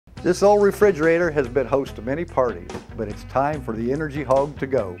This old refrigerator has been host to many parties, but it's time for the Energy Hog to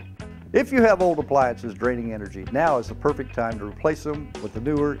go. If you have old appliances draining energy, now is the perfect time to replace them with the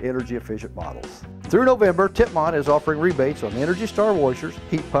newer, energy-efficient models. Through November, Tipmont is offering rebates on Energy Star washers,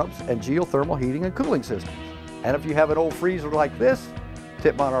 heat pumps, and geothermal heating and cooling systems. And if you have an old freezer like this,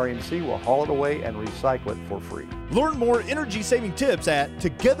 Tipmont REMC will haul it away and recycle it for free. Learn more energy-saving tips at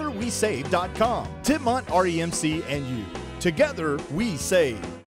togetherwesave.com. Tipmont REMC and you. Together we save.